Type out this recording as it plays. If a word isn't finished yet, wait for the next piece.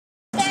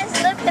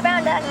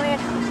on, Dad.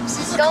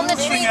 Golden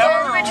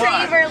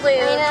Retriever loop.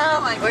 You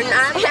know, We're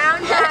not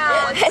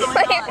downtown.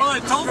 Well, I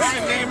told you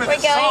the name of the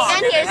song.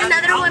 And here's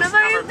another one of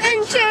our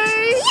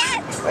adventures.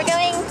 Yeah. We're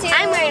going to.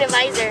 I'm wearing a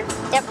visor.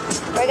 Yep.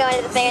 We're going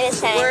to the fair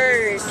this time.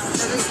 Word.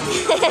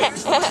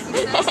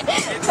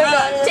 We're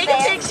going to the Take fair.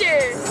 a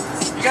picture.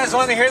 You guys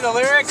want to hear the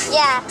lyrics?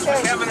 Yeah, sure.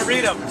 Okay, I'm going to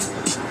read them.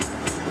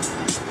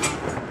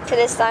 To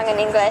this song in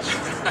English.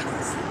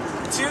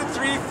 2,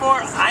 3,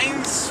 4, 1,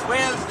 2,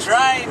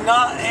 3,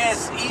 no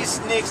es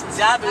ist nichts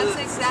double. That's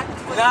exactly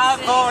what Na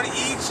he's von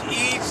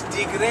each,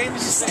 die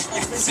Grenze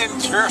is in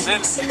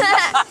German.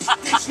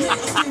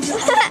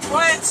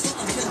 What?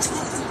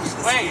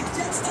 Wait.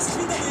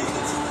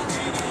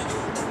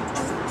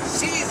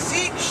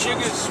 See,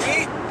 sugar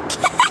sweet.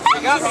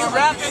 You got me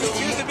rapping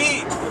to the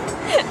beat.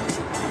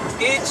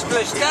 It's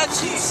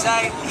Verstachi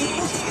side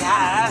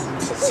hee-hee-ha.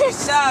 She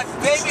said,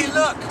 baby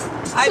look,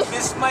 I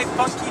miss my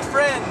funky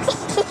friends.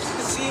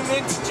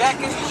 Cement, Jack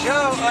and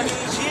Joe on the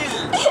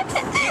chill.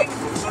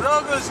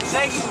 Frogos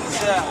leggings,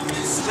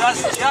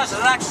 just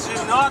like to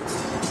not.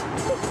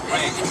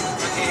 Wait,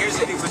 okay, here's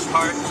the English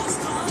part.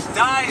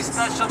 Die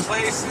special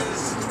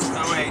places.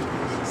 Oh wait.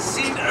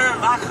 Seen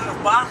wacher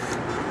bach.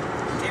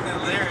 In the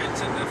lyrics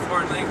in the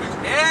foreign language.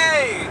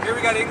 Hey, here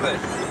we got English.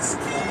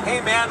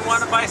 Hey man,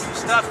 wanna buy some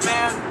stuff,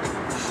 man?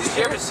 Did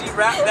you ever see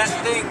rap that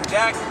thing,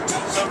 Jack?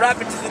 So rap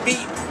it to the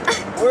beat.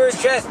 We're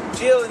just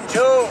Jill and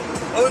Joe.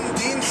 Und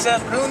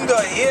Brundo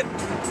hit.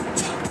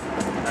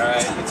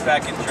 Alright, it's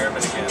back in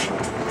German again.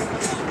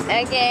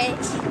 Okay.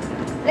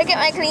 Look at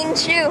my clean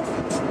shoe.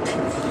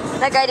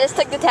 Like I just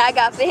took the tag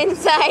off the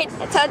inside.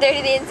 That's how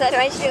dirty the inside of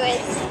my shoe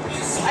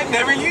is. I've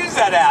never used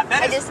that app.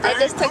 That I is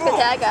just took the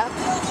tag off.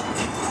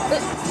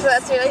 So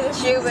that's really the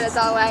shoe, but it's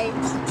all white.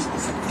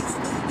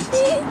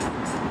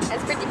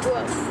 That's pretty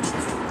cool.